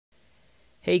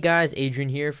Hey guys, Adrian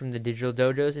here from the Digital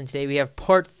Dojos, and today we have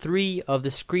part 3 of the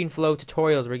ScreenFlow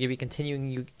tutorials. We're going to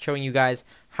be showing you guys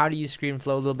how to use ScreenFlow,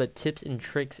 a little bit tips and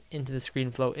tricks into the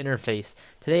ScreenFlow interface.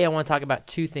 Today I want to talk about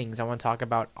two things. I want to talk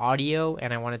about audio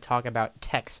and I want to talk about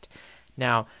text.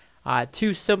 Now,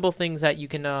 two simple things that you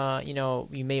can,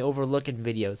 you may overlook in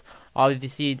videos.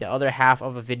 Obviously, the other half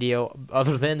of a video,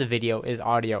 other than the video, is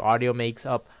audio. Audio makes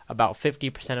up about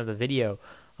 50% of the video.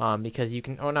 Because you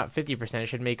can, oh, not 50%, it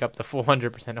should make up the full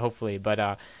 100% hopefully, but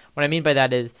what I mean by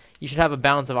that is you should have a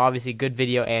balance of obviously good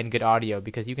video and good audio,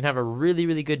 because you can have a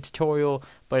really good tutorial,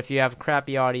 but if you have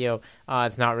crappy audio,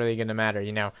 it's not really going to matter.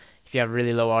 If you have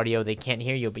really low audio, they can't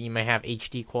hear you, but you might have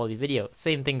HD quality video.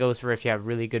 Same thing goes for if you have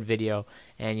really good video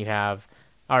and you have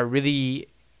really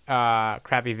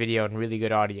crappy video and really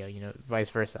good audio, vice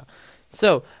versa.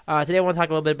 So today I want to talk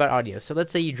a little bit about audio. So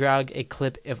let's say you drag a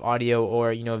clip of audio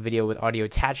or a video with audio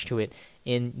attached to it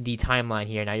in the timeline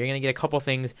here. Now you're going to get a couple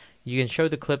things. You can show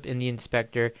the clip in the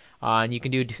inspector, and you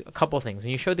can do a couple things.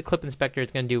 When you show the clip inspector,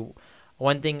 it's going to do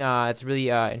one thing that's really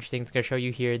interesting. It's going to show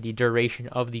you here the duration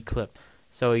of the clip.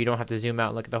 So you don't have to zoom out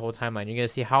and look at the whole timeline. You're going to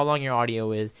see how long your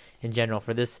audio is in general.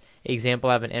 For this example,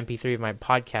 I have an MP3 of my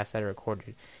podcast that I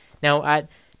recorded. Now at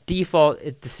default,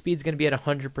 the speed's going to be at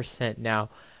 100%. Now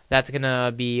that's going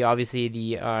to be obviously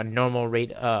the normal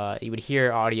rate you would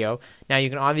hear audio. Now you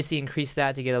can obviously increase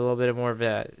that to get a little bit more of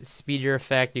a speedier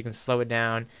effect. You can slow it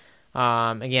down.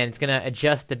 Again, it's going to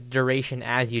adjust the duration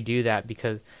as you do that,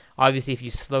 because obviously if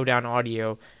you slow down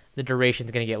audio, the duration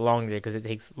is going to get longer because it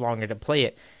takes longer to play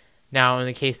it. Now in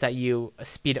the case that you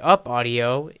speed up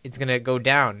audio, it's going to go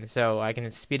down. So I can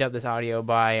speed up this audio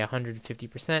by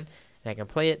 150% and I can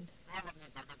play it.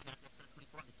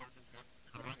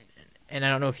 And I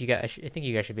don't know if you guys, I think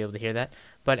you guys should be able to hear that.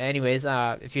 But anyways,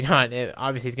 if you're not,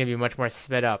 obviously it's going to be much more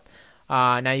sped up.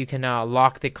 Now you can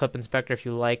lock the clip inspector if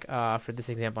you like. For this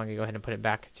example, I'm going to go ahead and put it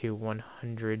back to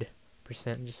 100%,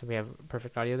 just so we have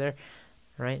perfect audio there.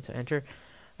 All right, so enter.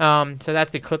 So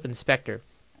that's the clip inspector.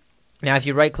 Now if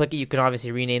you right click it, you can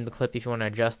obviously rename the clip if you want to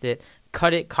adjust it.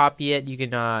 Cut it, copy it. You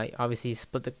can obviously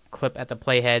split the clip at the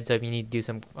playhead, so if you need to do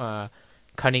some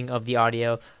cutting of the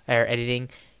audio or editing.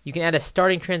 You can add a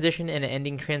starting transition and an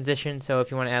ending transition. So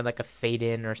if you want to add like a fade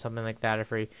in or something like that,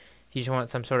 if you just want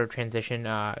some sort of transition,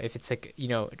 if it's like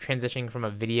transitioning from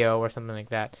a video or something like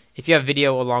that. If you have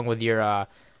video along with your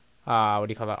what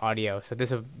do you call that, audio. So this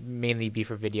would mainly be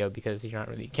for video, because you can't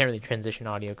really transition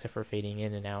audio except for fading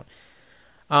in and out.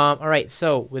 Alright,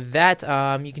 so with that,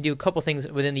 you can do a couple things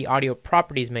within the audio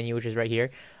properties menu, which is right here.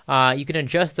 You can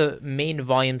adjust the main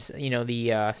volumes,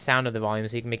 the sound of the volume,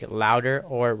 so you can make it louder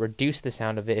or reduce the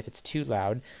sound of it if it's too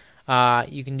loud.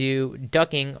 You can do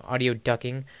ducking, audio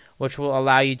ducking, which will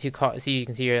allow you to cause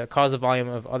the volume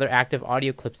of other active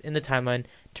audio clips in the timeline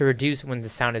to reduce when the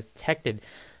sound is detected.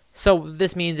 So what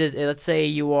this means is, let's say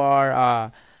you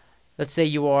are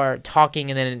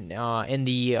talking, and then in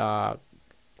the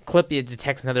clip it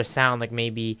detects another sound, like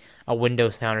maybe a window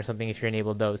sound or something. If you're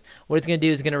enabled those, what it's going to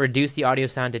do is going to reduce the audio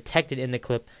sound detected in the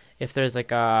clip if there's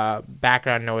like a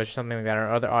background noise or something like that,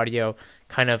 or other audio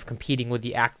kind of competing with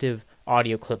the active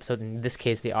audio clip. So in this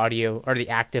case, the audio, or the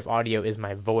active audio, is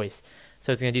my voice,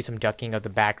 so it's going to do some ducking of the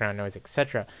background noise,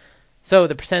 etc. So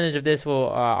the percentage of this will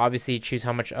obviously choose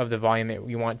how much of the volume that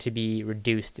you want to be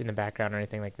reduced in the background or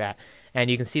anything like that. And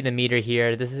you can see the meter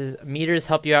here. Meters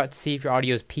help you out to see if your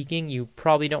audio is peaking. You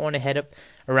probably don't want to head up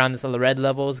around this little red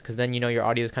levels, because then your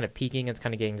audio is kind of peaking. It's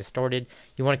kind of getting distorted.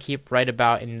 You want to keep right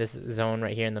about in this zone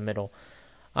right here in the middle.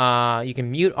 You can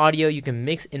mute audio. You can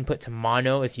mix input to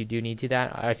mono if you do need to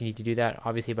do that.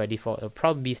 Obviously by default it'll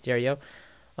probably be stereo.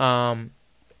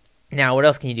 Now, what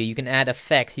else can you do? You can add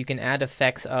effects. You can add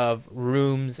effects of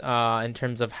rooms in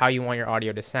terms of how you want your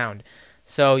audio to sound.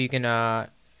 So you can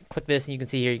click this, and you can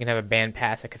see here you can have a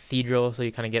bandpass, a cathedral, so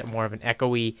you kind of get more of an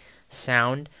echoey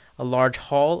sound, a large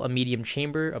hall, a medium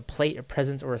chamber, a plate, a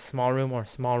presence, or a small room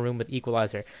with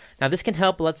equalizer. Now this can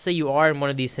help. Let's say you are in one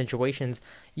of these situations.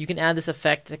 You can add this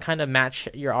effect to kind of match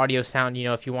your audio sound,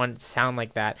 if you want it to sound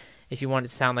like that. If you want it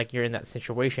to sound like you're in that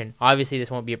situation. Obviously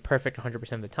this won't be a perfect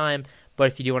 100% of the time, but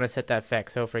if you do want to set that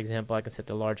effect, so for example, I can set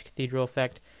the large cathedral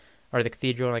effect, or the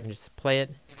cathedral, and I can just play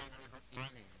it.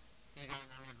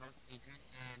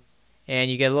 And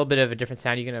you get a little bit of a different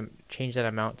sound. You're going to change that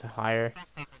amount to higher,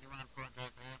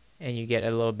 and you get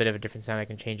a little bit of a different sound. I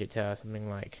can change it to something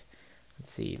like, let's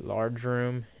see, large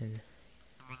room, and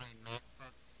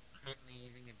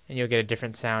you'll get a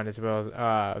different sound as well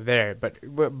there. But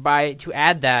to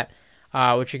add that,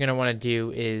 what you're going to want to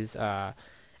do is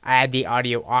add the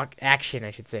audio action,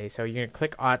 I should say. So you're going to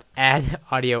click on add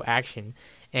audio action,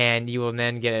 and you will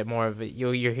then get more of it.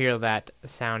 You'll hear that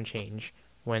sound change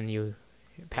when you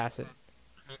pass it.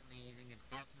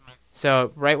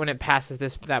 So right when it passes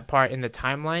that part in the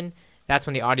timeline, that's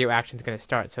when the audio action is going to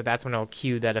start. So that's when it'll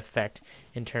cue that effect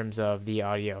in terms of the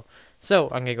audio. So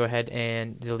I'm going to go ahead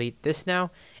and delete this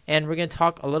now, and we're going to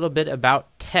talk a little bit about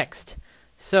text.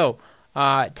 So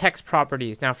text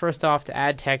properties. Now first off, to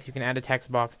add text, you can add a text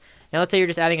box. Now let's say you're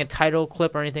just adding a title,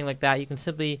 clip, or anything like that. You can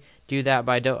simply do that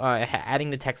by adding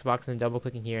the text box and double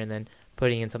clicking here and then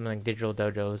putting in something like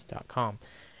digitaldojos.com.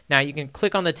 Now you can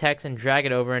click on the text and drag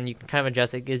it over, and you can kind of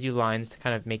adjust it. It gives you lines to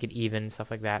kind of make it even, stuff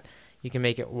like that. You can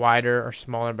make it wider or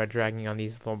smaller by dragging on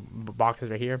these little boxes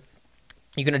right here.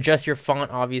 You can adjust your font,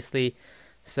 obviously.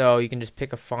 So you can just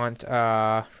pick a font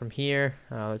from here.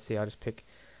 Let's see, I'll just pick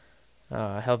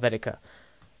Helvetica.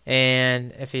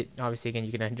 And if it, obviously, again,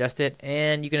 you can adjust it.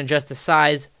 And you can adjust the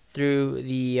size through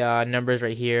the numbers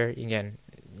right here. Again,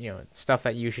 stuff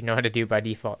that you should know how to do by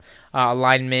default.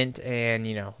 Alignment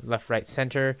and, left, right,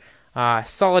 center.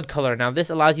 Solid color. Now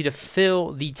this allows you to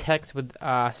fill the text with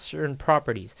certain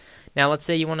properties. Now let's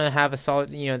say you want to have a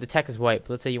solid, the text is white, but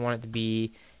let's say you want it to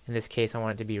be, in this case, I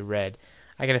want it to be red.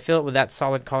 I gotta fill it with that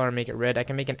solid color and make it red. I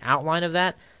can make an outline of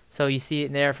that. So you see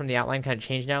it there from the outline kind of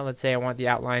change now. Let's say I want the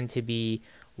outline to be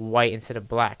white instead of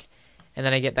black. And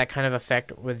then I get that kind of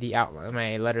effect with the outline.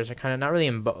 My letters are kind of not really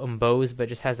embossed, but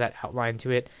just has that outline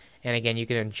to it. And again, you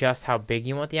can adjust how big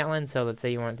you want the outline. So let's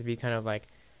say you want it to be kind of like,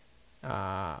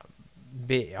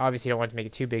 big. Obviously you don't want to make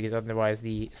it too big, as otherwise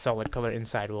the solid color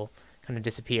inside will kind of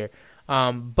disappear.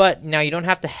 But now you don't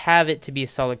have to have it to be a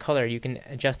solid color. You can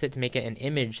adjust it to make it an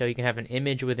image, so you can have an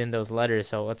image within those letters.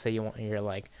 So let's say you want your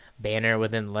like banner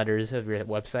within letters of your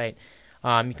website.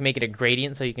 You can make it a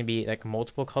gradient, so you can be like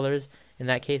multiple colors. In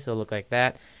that case, it'll look like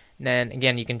that. And then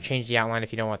again, you can change the outline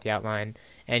if you don't want the outline,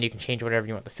 and you can change whatever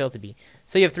you want the fill to be.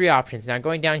 So you have three options. Now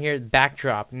going down here,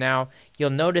 backdrop. Now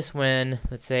you'll notice when,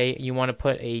 let's say, you want to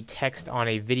put a text on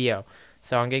a video.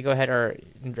 So I'm going to go ahead, or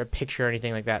a picture or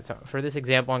anything like that. So for this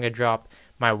example, I'm going to drop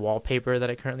my wallpaper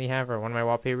that I currently have, or one of my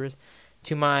wallpapers,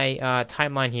 to my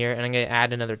timeline here, and I'm going to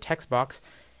add another text box.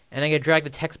 And I'm going to drag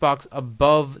the text box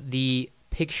above the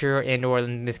picture, and or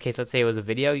in this case, let's say it was a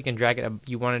video, you can drag it,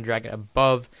 you want to drag it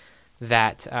above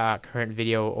that current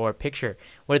video or picture.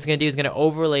 What it's going to do is going to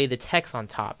overlay the text on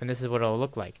top, and this is what it'll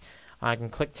look like. I can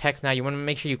click text now. You want to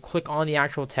make sure you click on the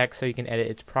actual text so you can edit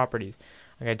its properties.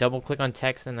 I'm going to double click on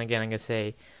text, and again I'm going to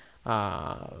say,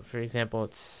 for example,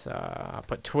 it's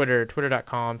put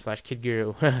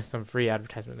twitter.com/kidguru, some free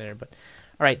advertisement there. But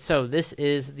alright, so this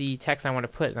is the text I want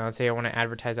to put. Now let's say I want to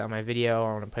advertise that on my video,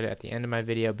 I want to put it at the end of my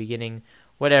video, beginning,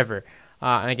 whatever.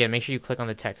 And again, make sure you click on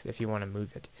the text if you want to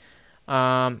move it.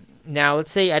 Now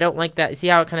let's say I don't like that. See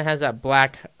how it kind of has that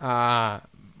black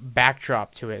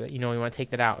backdrop to it? You want to take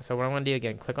that out. So what I want to do,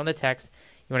 again, click on the text.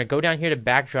 You want to go down here to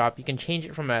backdrop. You can change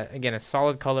it from a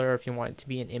solid color, or if you want it to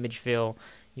be an image fill,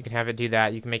 you can have it do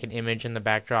that. You can make an image in the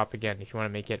backdrop again if you want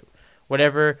to make it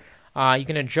whatever. You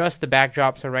can adjust the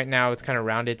backdrop. So right now it's kind of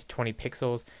rounded to 20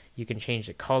 pixels. You can change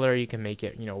the color. You can make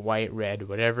it white, red,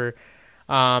 whatever.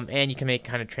 And you can make it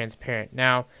kind of transparent.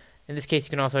 Now in this case, you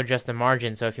can also adjust the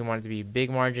margin. So if you want it to be big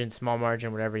margin, small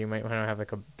margin, whatever, you might want to have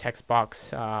like a text box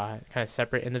kind of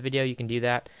separate in the video. You can do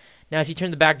that. Now, if you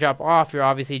turn the backdrop off, you're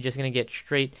obviously just going to get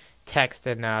straight text,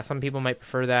 and some people might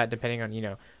prefer that depending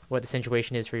on what the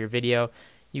situation is for your video.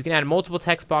 You can add multiple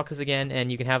text boxes again, and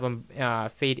you can have them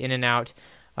fade in and out,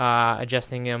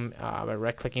 adjusting them by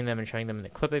right-clicking them and showing them in the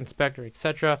clip inspector,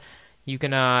 etc. You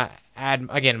can add,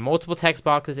 again, multiple text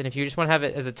boxes, and if you just want to have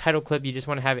it as a title clip, you just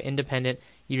want to have it independent,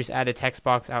 you just add a text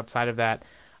box outside of that.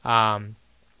 And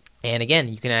again,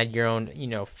 you can add your own,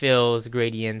 fills,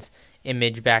 gradients,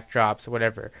 image backdrops,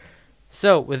 whatever.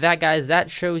 So with that, guys,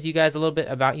 that shows you guys a little bit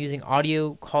about using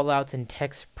audio callouts and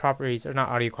text properties, or not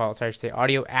audio callouts, sorry, I should say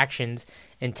audio actions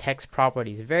and text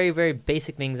properties. Very, very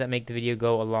basic things that make the video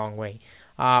go a long way.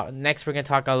 Next, we're going to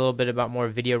talk a little bit about more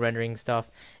video rendering stuff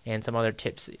and some other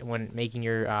tips when making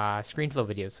your ScreenFlow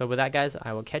videos. So with that, guys,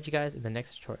 I will catch you guys in the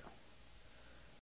next tutorial.